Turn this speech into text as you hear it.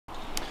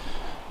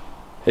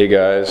Hey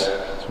guys,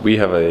 we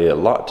have a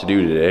lot to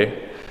do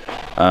today.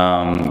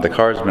 The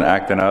car's been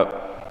acting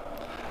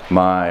up.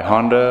 My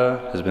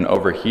Honda has been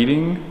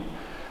overheating.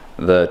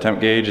 The temp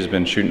gauge has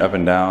been shooting up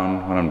and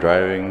down when I'm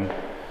driving.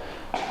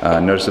 I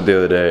noticed it the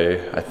other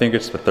day. I think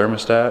it's the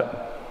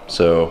thermostat.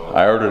 So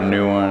I ordered a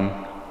new one.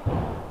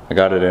 I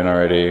got it in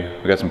already.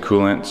 We got some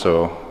coolant,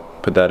 so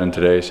put that in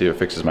today, see if it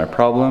fixes my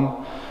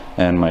problem.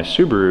 And my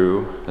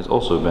Subaru has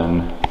also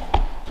been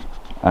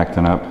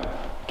acting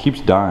up.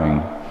 Keeps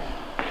dying.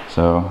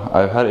 So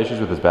I've had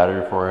issues with this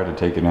battery before. I had to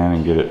take it in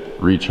and get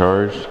it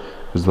recharged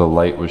because the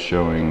light was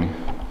showing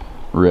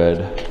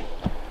red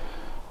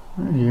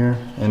right here.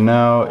 And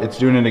now it's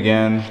doing it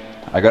again.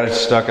 I got it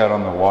stuck out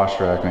on the wash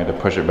rack and I had to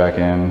push it back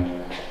in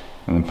and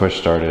then push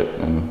start it,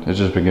 and it's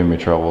just been giving me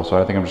trouble. So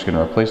I think I'm just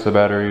gonna replace the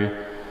battery.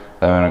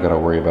 That way I don't gotta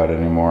worry about it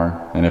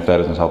anymore. And if that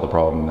doesn't solve the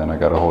problem, then I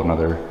got a whole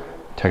nother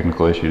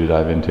technical issue to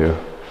dive into.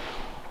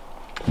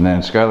 And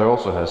then Skyler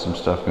also has some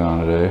stuff going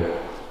on today.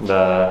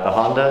 The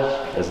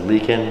Honda is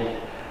leaking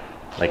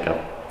like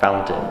a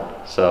fountain,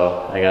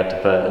 so I got to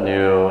put a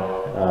new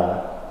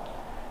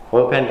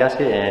oil pan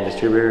gasket and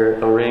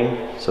distributor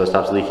O-ring so it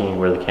stops leaking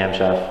where the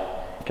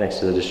camshaft connects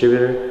to the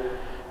distributor.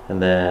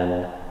 And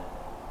then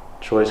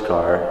Troy's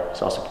car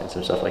is also getting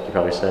some stuff like you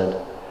probably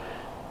said.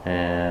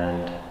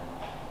 And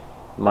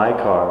my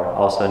car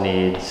also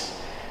needs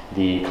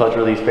the clutch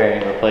release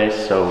bearing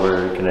replaced, so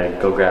we're gonna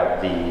go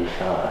grab the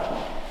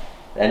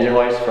engine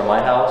hoist from my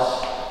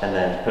house and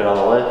then put it on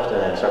the lift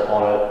and then start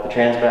pulling the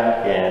trans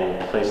back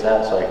and replace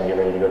that so I can get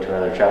ready to go to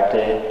another track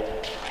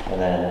day, and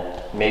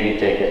then maybe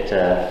take it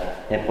to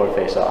import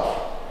face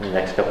off in the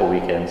next couple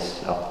weekends.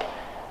 So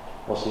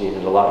we'll see,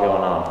 there's a lot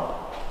going on.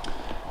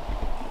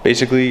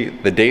 Basically,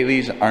 the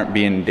dailies aren't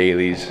being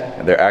dailies.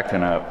 They're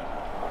acting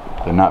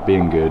up. They're not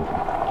being good.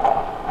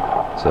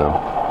 So,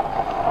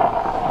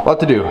 a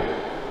lot to do.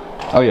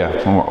 Oh yeah,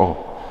 one more.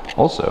 Oh,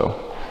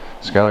 also,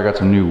 Skyler got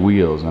some new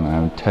wheels and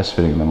I'm test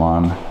fitting them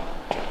on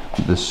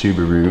the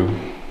Subaru.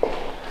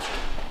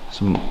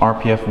 Some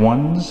RPF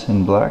 1s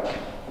in black.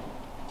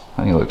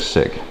 I think it looks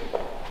sick.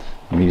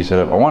 Media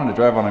setup. I wanted to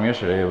drive on them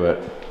yesterday,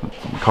 but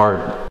the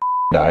car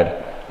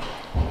died.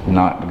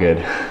 Not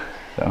good.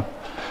 So,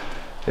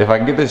 if I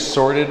can get this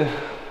sorted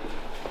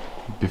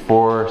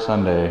before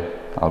Sunday,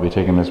 I'll be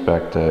taking this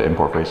back to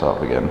import face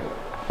off again,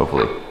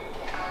 hopefully.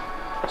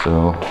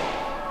 So,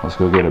 let's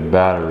go get a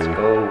battery. Let's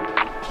go.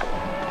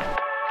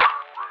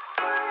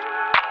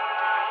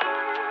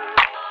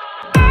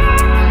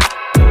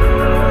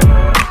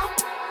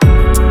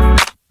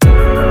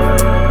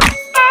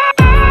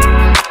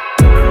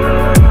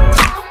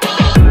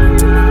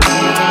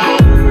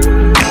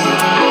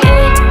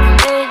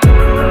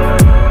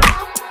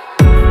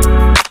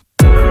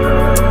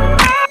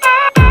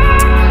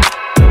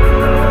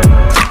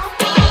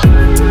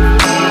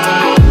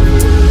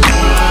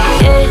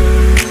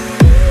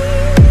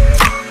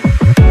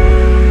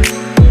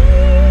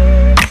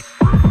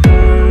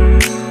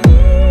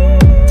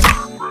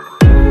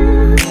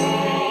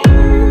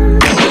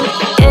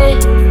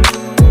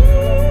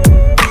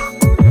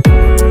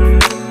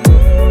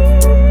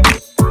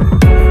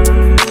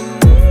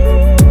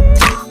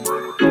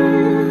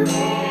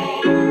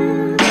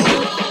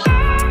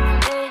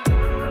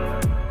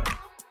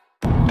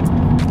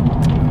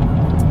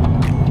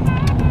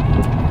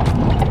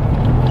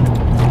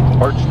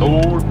 Parts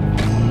stored.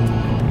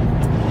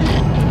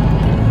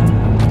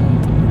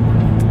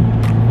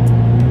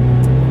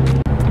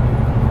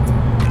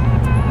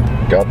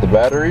 Got the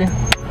battery.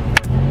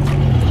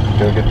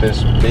 Go get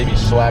this baby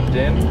slapped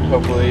in.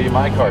 Hopefully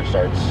my car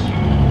starts.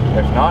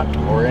 If not,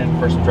 we're in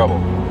for some trouble.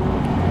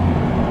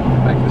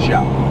 Back to the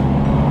shop.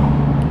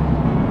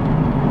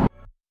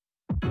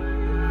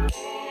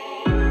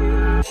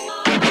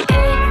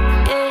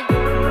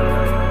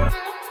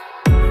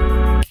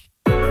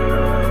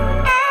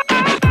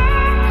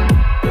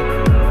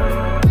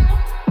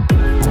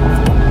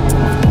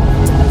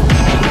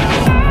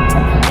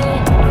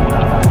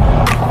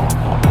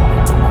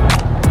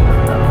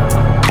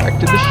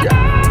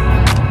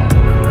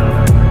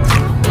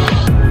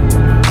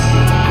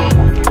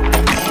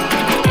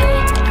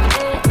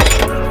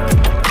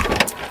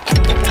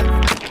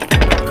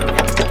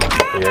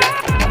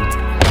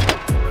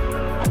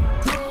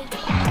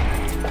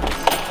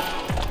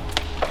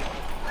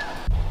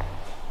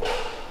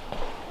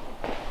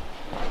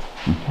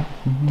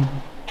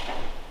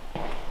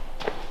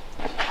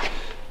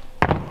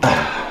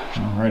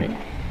 Alrighty,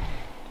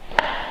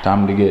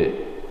 time to get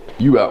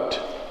you out.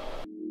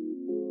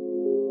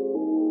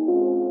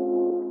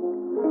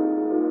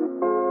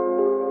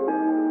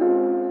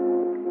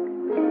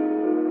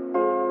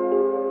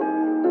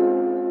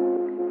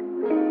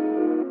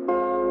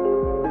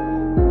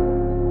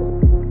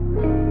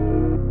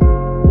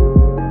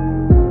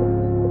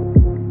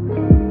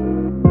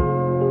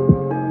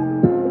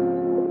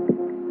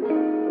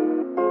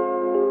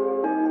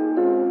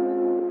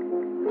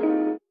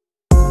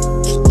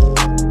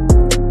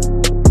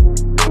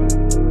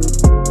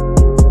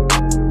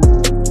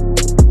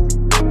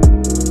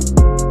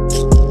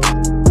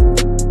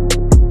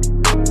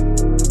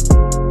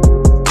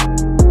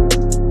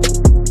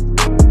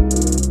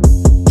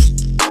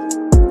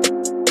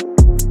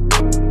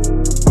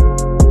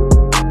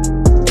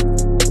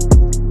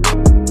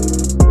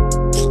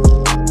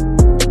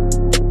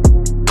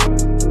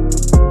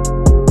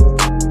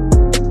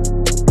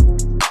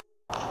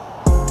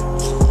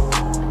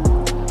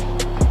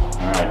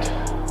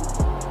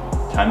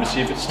 see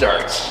if it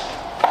starts.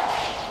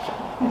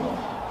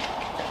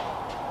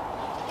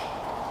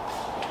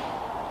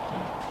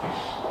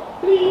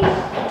 Please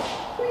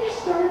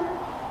start.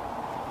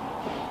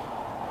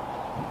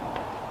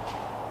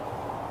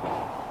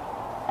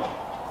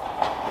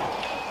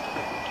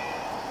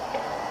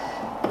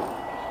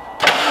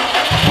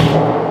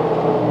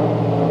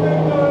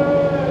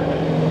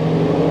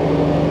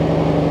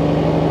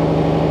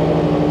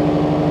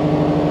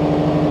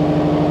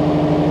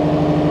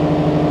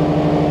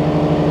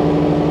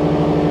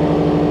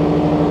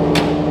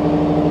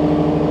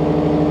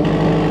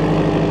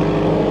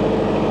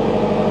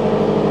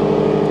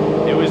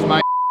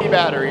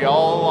 Battery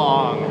all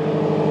along.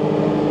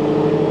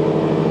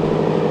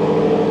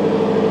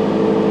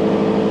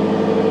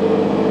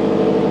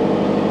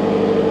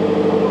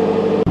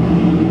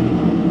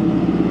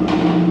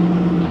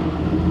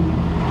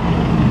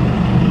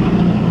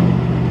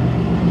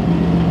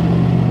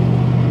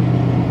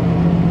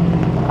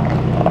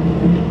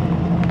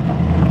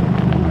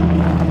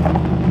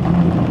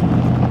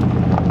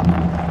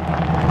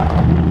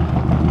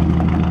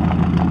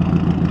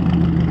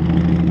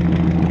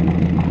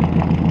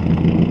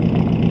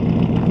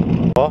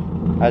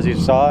 As you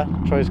saw,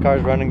 Troy's car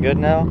is running good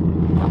now.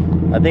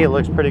 I think it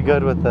looks pretty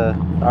good with the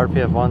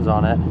RPF 1s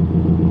on it.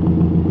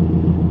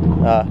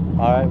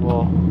 Alright,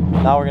 well,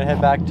 now we're gonna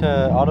head back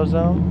to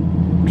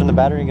AutoZone, turn the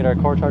battery and get our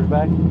core charge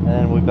back, and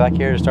then we'll be back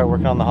here to start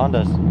working on the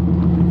Hondas.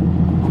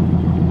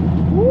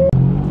 Woo!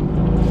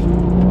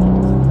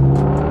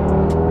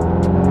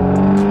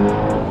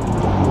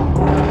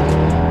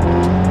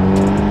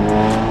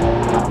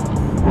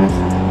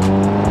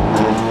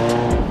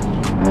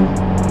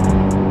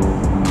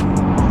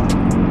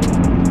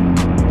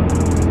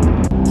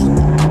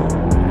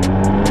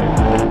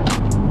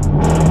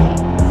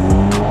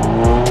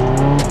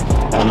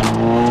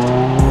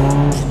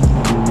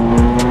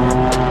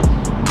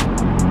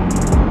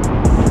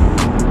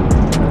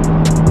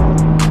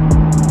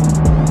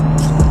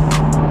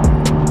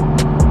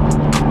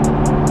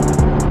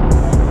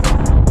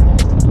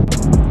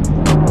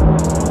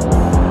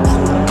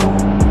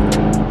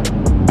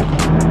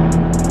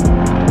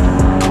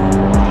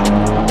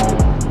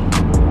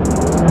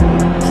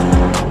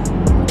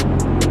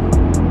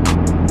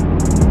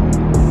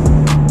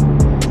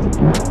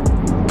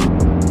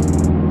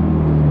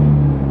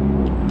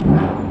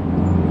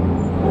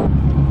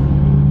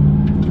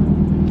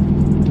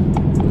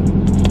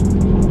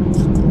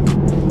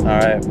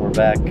 Alright, we're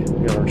back.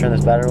 We're gonna return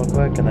this battery real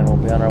quick and then we'll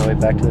be on our way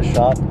back to the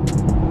shop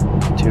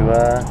to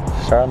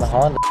start on the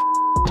Honda.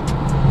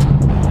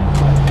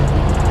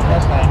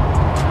 That's fine.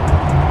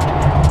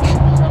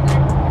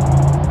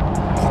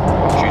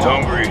 She's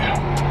hungry.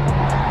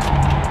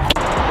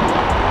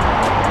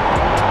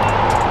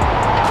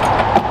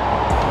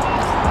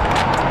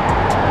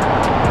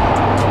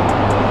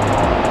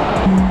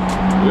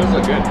 Wheels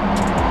look good.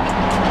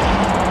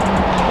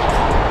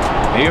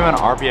 Maybe I'm an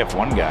RPF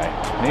 1 guy.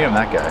 Maybe I'm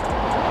that guy.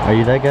 Are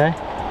you that guy?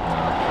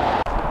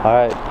 No.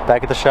 Alright,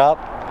 back at the shop.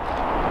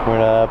 We're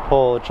gonna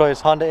pull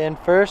Troy's Honda in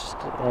first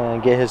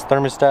and get his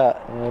thermostat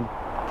and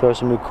throw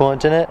some new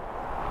coolant in it.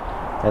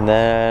 And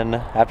then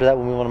after that,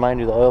 we'll move on to mine,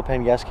 do the oil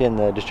pan gasket and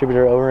the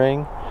distributor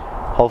O-ring.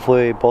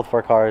 Hopefully both of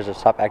our cars will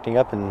stop acting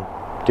up and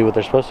do what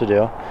they're supposed to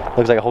do.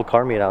 Looks like a whole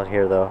car meet out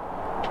here though.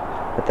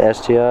 Got the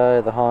STI,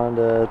 the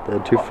Honda, the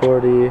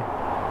 240,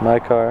 my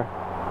car.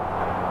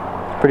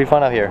 It's pretty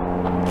fun out here.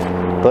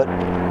 But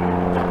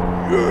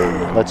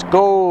let's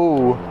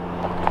go!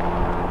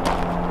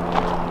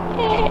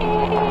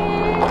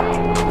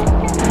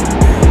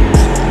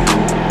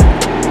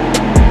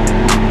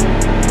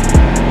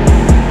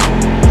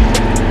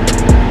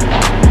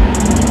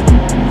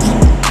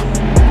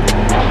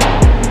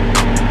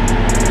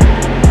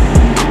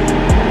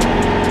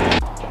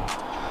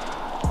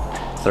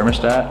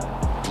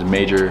 Thermostat is a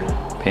major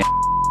pain.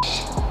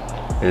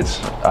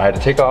 I had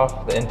to take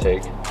off the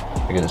intake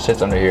because it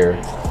sits under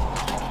here.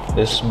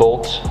 This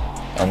bolt,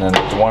 and then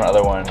there's one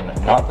other one,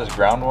 not this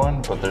ground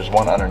one, but there's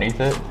one underneath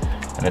it,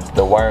 and it's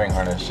the wiring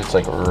harness sits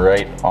like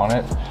right on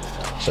it.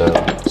 So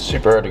it's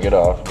super hard to get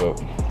off,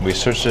 but we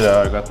switched it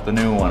out, got the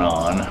new one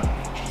on,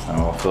 and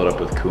we'll fill it up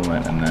with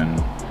coolant and then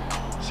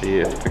see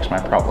if it fixes my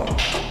problem.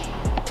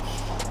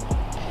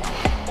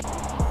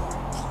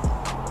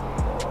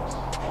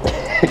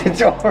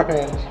 It's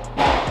orange.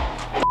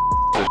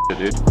 This shit,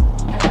 dude.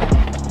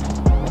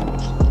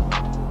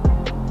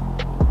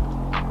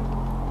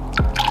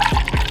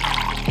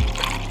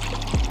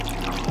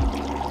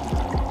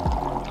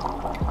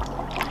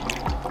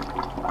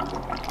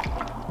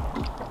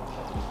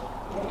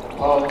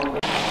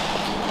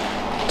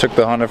 Took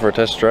the Honda for a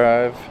test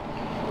drive.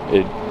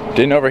 It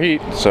didn't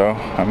overheat, so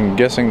I'm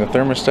guessing the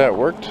thermostat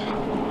worked.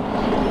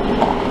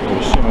 I'm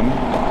assuming.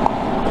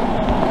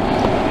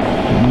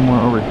 No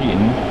more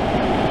overheating.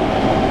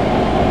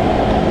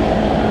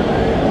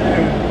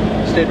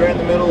 Stayed right in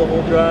the middle the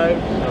whole drive.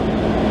 So.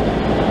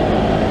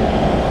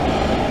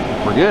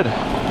 We're good.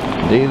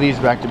 Daily's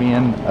back to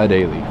being a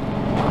daily.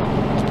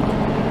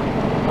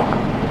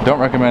 Don't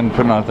recommend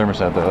putting on a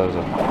thermostat though.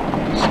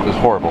 It was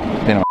horrible.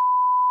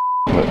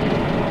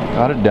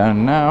 Got it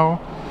done now.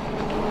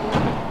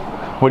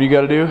 What do you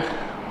got to do?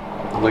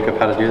 Look up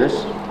how to do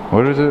this.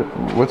 What is it?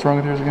 What's wrong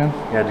with yours again?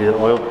 Yeah, do the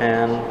oil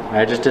pan.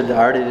 I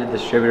already did the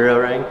distributor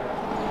O-ring.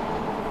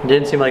 It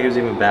didn't seem like it was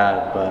even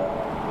bad, but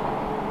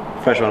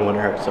fresh one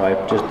wouldn't hurt, so I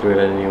just threw it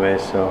in anyway.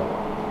 So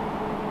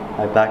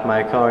I backed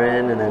my car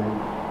in and then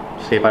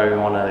see if I really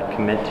want to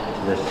commit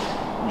to this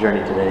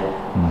journey today.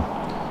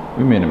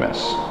 We made a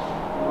mess.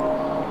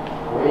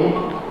 We?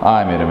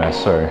 I made a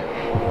mess, sorry.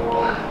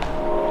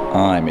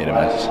 I made a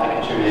mess.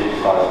 I contributed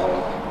to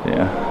product.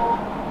 Yeah.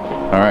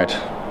 All right,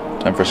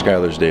 time for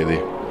Skyler's daily.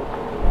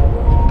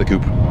 The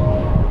coupe.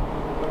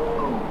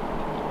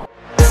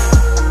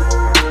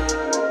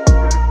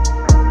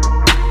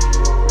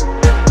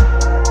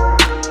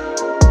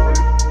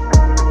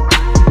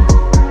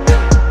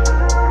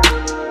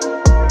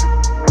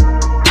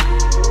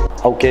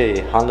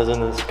 Okay, Honda's in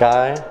the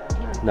sky.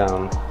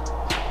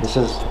 This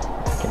is,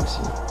 I can't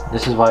see.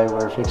 This is why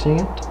we're fixing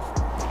it.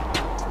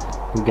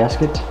 New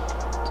gasket.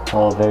 It's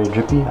all very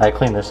drippy. I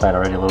cleaned this side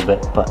already a little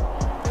bit, but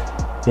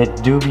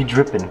it do be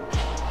dripping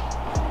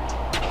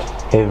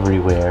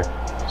everywhere.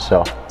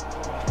 So,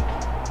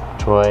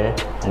 Troy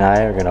and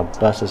I are gonna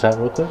bust this out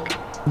real quick,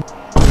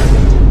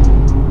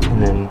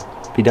 and then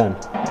be done.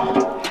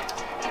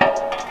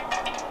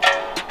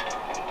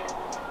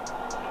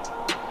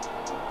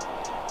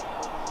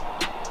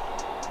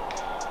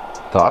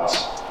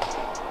 Thoughts?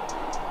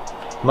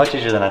 Much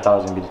easier than I thought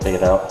it was gonna be to take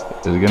it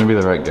out. Is it gonna be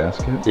the right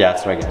gasket? Yeah,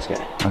 it's the right gasket.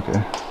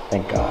 Okay.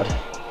 Thank God.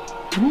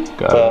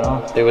 Got it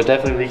off. It was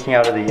definitely leaking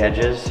out of the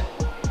edges.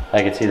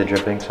 I could see the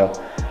dripping, so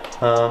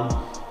gonna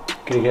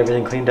get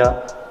everything cleaned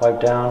up,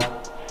 wiped down,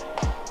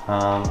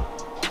 and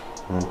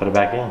then put it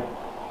back in.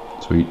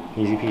 Sweet.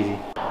 Easy peasy.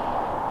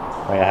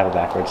 Oh yeah, I have it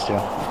backwards too.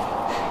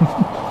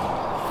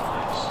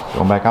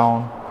 Going back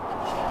on.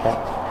 Okay.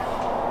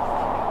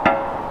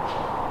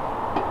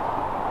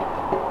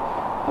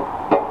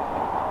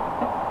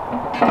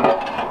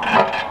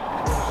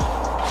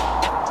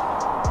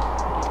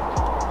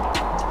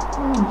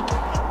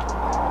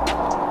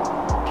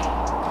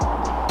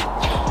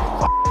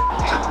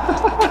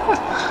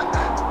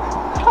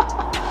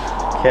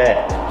 Okay.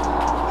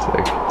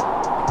 Sick.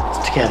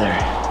 It's together.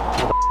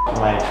 Where the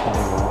am I trying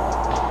to go?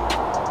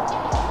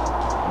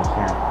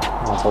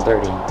 Oh, it's all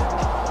dirty.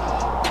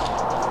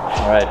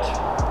 Alright.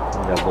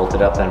 I'm gonna bolt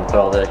it up and put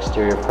all the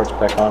exterior parts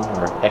back on,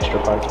 or extra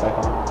parts back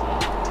on.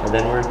 And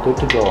then we're good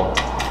to go.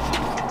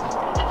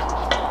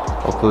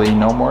 Hopefully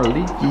no more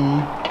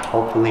leaky.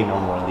 Hopefully no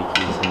more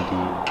leakies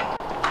indeed.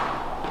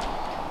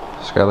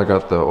 Skyler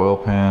got the oil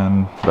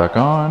pan back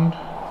on.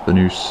 The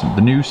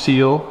new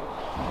seal.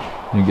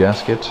 New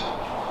gasket.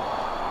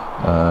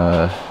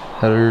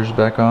 Headers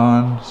back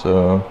on,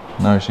 so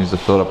now she needs to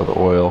fill it up with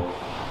oil.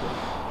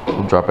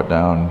 We'll drop it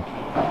down,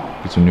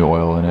 get some new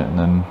oil in it, and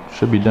then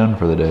should be done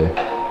for the day.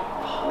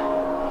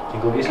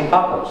 And go get some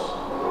tacos.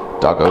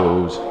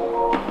 Tacos.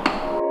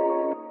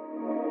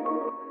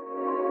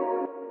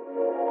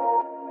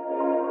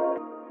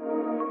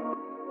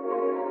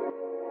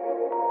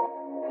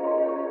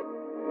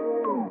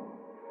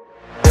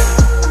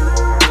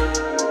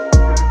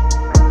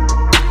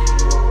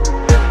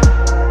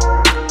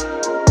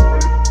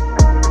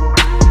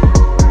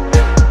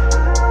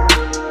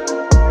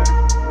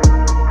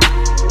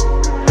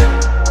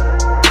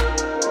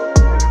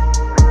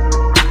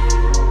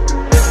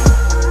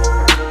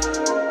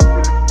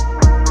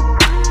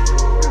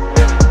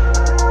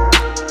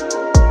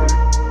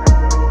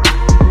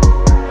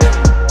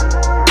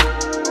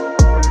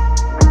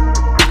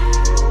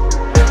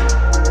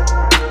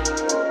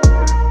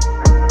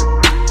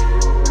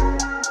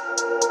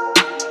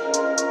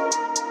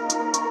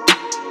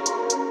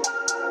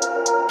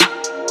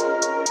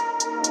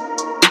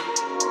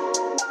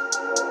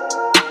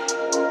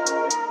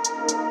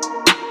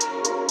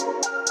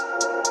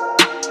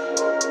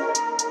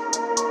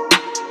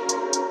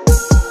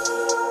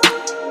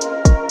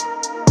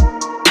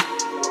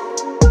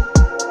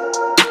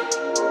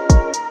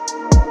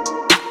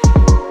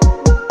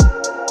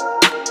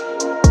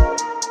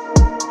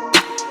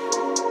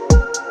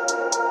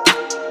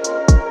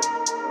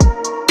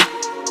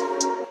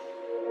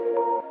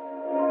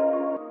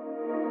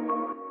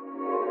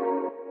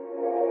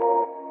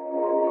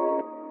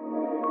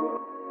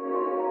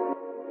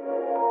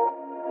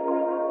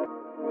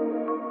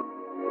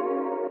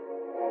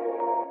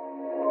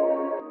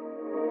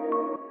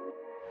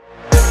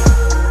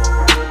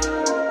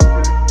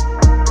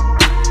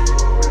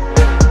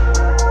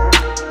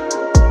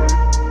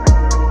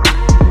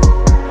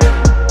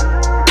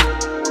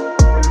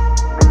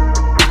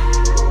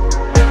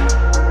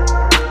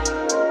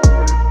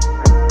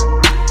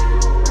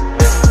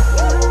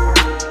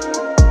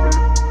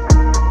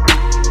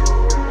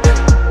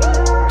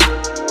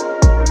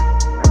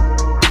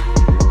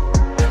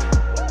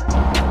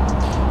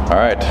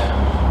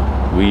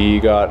 We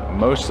got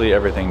mostly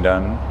everything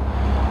done.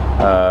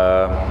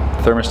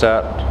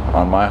 Thermostat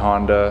on my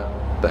Honda,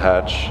 the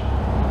hatch,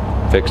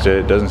 fixed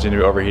it. Doesn't seem to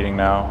be overheating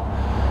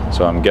now,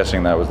 so I'm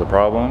guessing that was the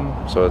problem.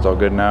 So it's all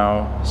good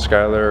now.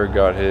 Skyler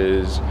got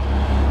his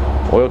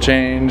Oil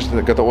change,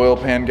 got the oil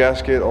pan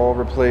gasket all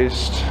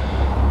replaced.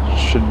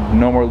 Should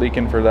no more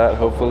leaking for that,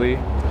 hopefully.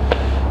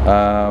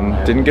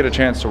 Didn't get a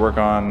chance to work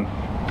on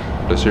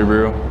the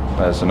Subaru.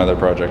 That's another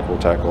project we'll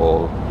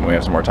tackle when we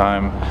have some more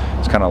time.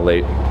 It's kind of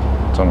late.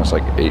 It's almost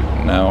like 8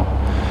 now.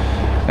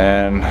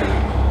 And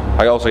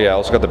I also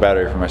got the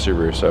battery for my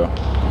Subaru, so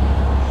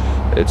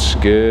it's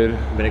good.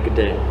 Been a good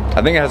day.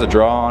 I think it has a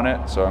draw on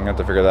it, so I'm gonna have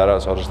to figure that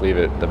out. So I'll just leave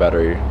the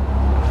battery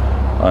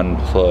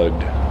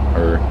unplugged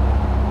or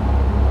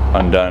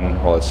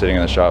undone while it's sitting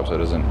in the shop, so it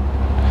doesn't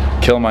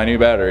kill my new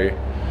battery.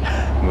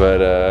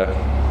 But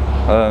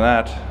other than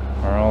that,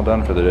 we're all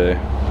done for the day.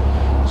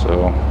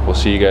 So we'll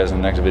see you guys in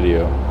the next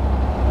video.